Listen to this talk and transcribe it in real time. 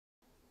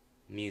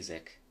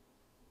Music.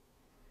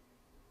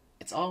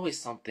 It's always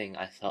something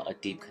I felt a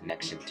deep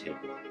connection to.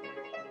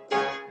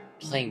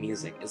 Playing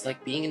music is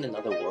like being in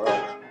another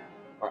world,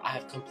 where I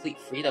have complete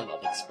freedom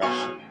of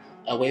expression,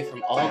 away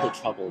from all the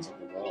troubles of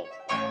the world.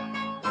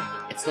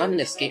 It's not an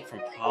escape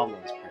from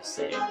problems per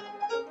se,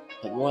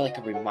 but more like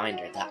a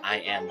reminder that I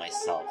am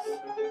myself,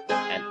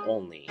 and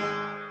only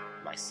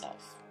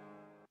myself.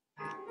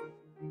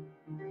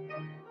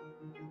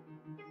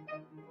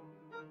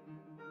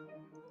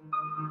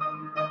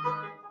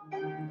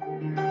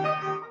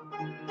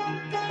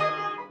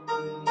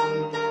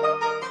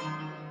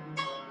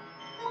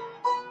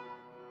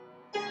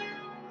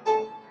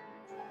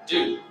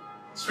 Dude,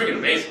 it's freaking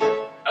amazing.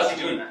 How's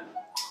he doing that?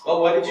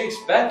 Well, what did you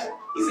expect?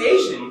 He's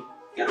Asian.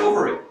 Get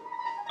over it.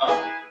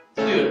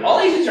 Dude, all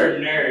Asians are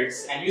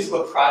nerds and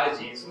musical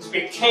prodigies who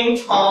speak King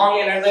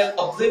Kong and are like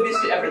oblivious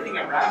to everything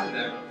around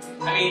them.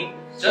 I mean,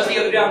 just the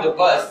other day on the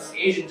bus, this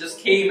Asian just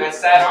came and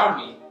sat on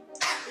me.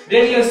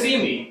 Didn't even see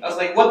me. I was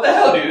like, what the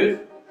hell,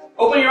 dude?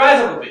 Open your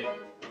eyes up a bit.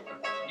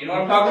 You know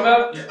what I'm talking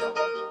about? Yeah.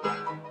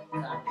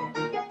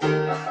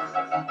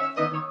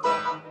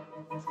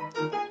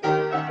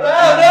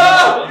 Oh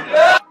no!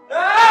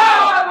 No!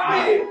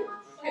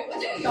 Okay, what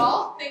do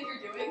y'all think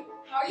you're doing?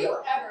 How are you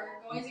ever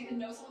going to get to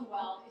know someone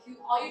well if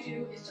all you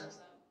do is judge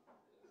them?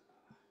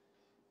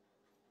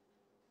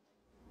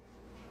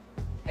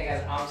 Hey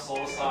guys, I'm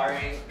so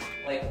sorry.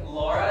 Like,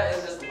 Laura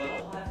is just a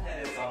little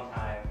hot-headed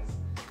sometimes.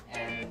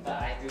 But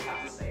I do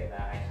have to say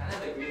that I kind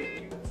of agree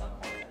with you with some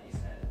points that you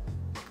said.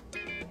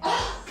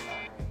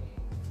 Sorry.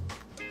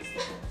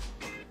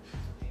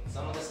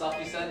 Some of the stuff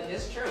you said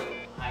is true.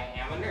 I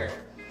am a nerd.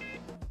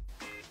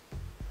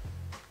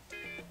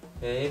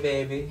 Hey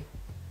baby,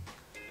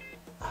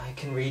 I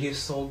can read you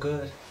so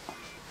good.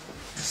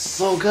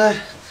 So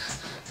good!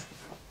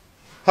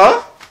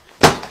 Huh?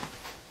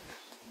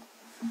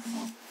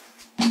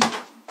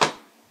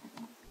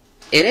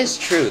 It is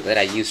true that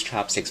I use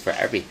chopsticks for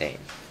everything.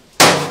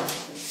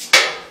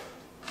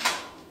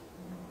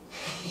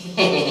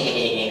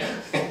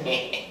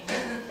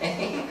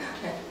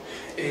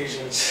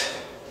 Asians.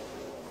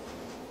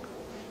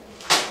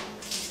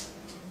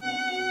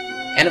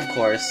 And of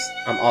course,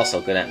 I'm also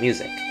good at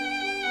music.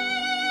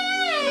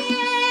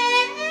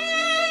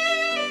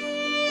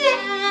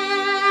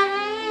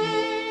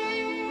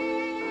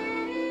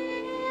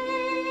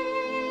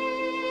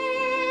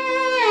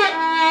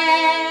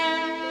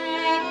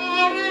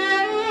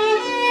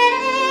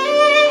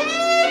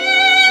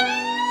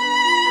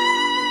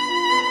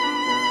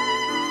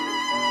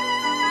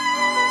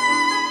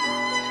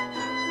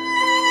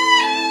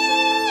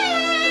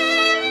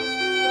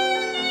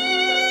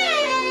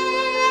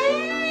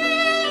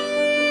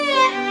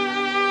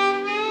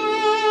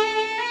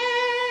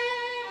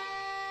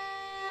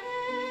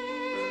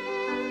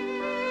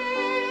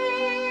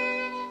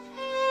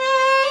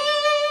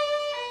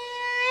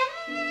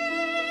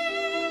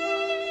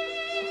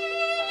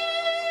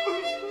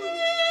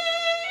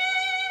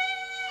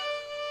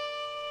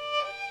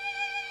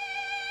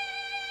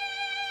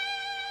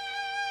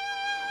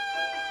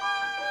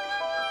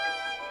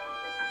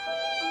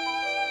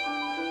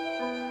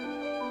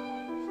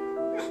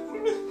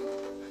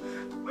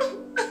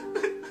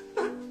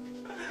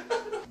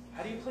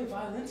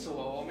 Violin so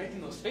well while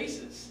making those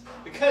faces.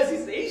 Because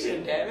he's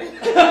Asian, damn it.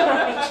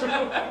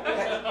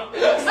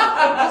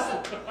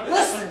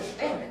 Listen,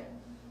 damn it.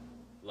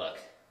 Look,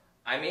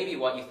 I may be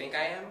what you think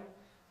I am,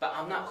 but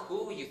I'm not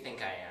who you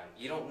think I am.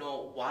 You don't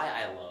know why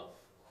I love,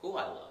 who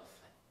I love,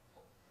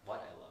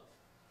 what I love.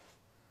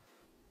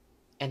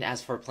 And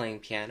as for playing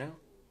piano?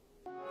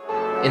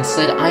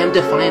 Instead, I am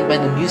defined by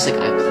the music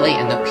I play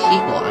and the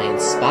people I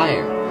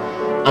inspire.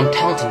 I'm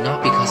talented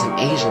not because I'm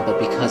Asian, but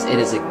because it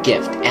is a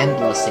gift and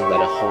blessing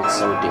that I hold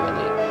so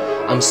dearly.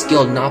 I'm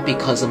skilled not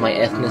because of my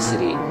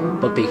ethnicity,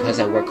 but because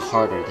I work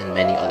harder than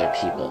many other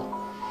people.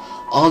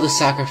 All the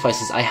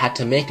sacrifices I had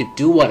to make to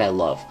do what I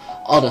love,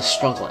 all the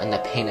struggle and the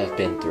pain I've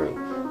been through,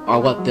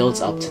 are what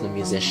builds up to the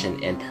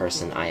musician and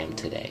person I am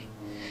today.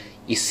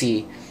 You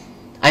see,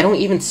 I don't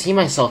even see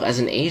myself as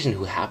an Asian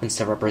who happens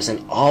to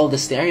represent all the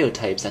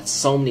stereotypes that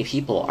so many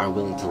people are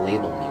willing to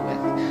label me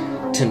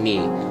with. To me,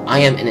 I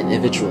am an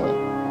individual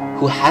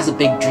who has a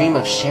big dream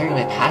of sharing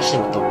my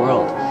passion with the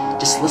world.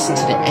 Just listen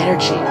to the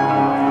energy,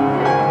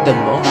 the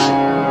emotion,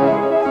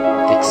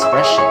 the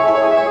expression.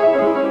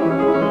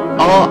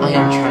 All I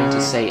am trying to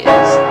say is,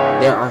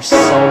 there are so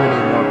many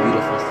more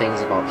beautiful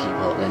things about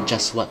people than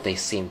just what they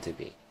seem to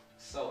be.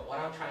 So what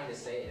I'm trying to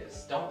say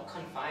is, don't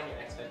confine your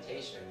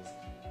expectations.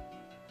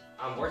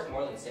 I'm worth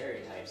more than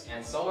stereotypes,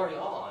 and so are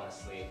y'all,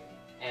 honestly.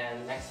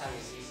 And next time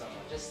you see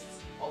someone, just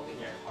open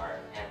your heart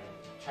and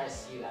try to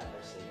see that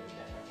person in a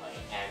different light,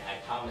 and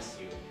I promise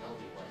you, it'll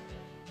be worth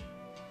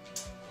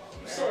it.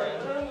 I'm sorry,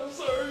 man. I'm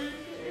sorry.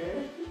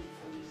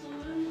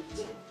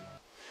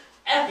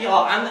 F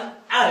y'all, I'm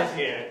out of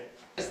here.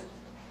 Just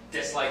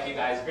dislike you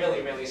guys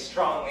really, really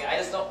strongly. I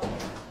just don't...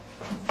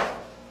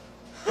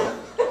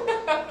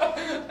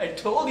 I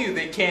told you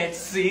they can't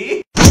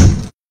see.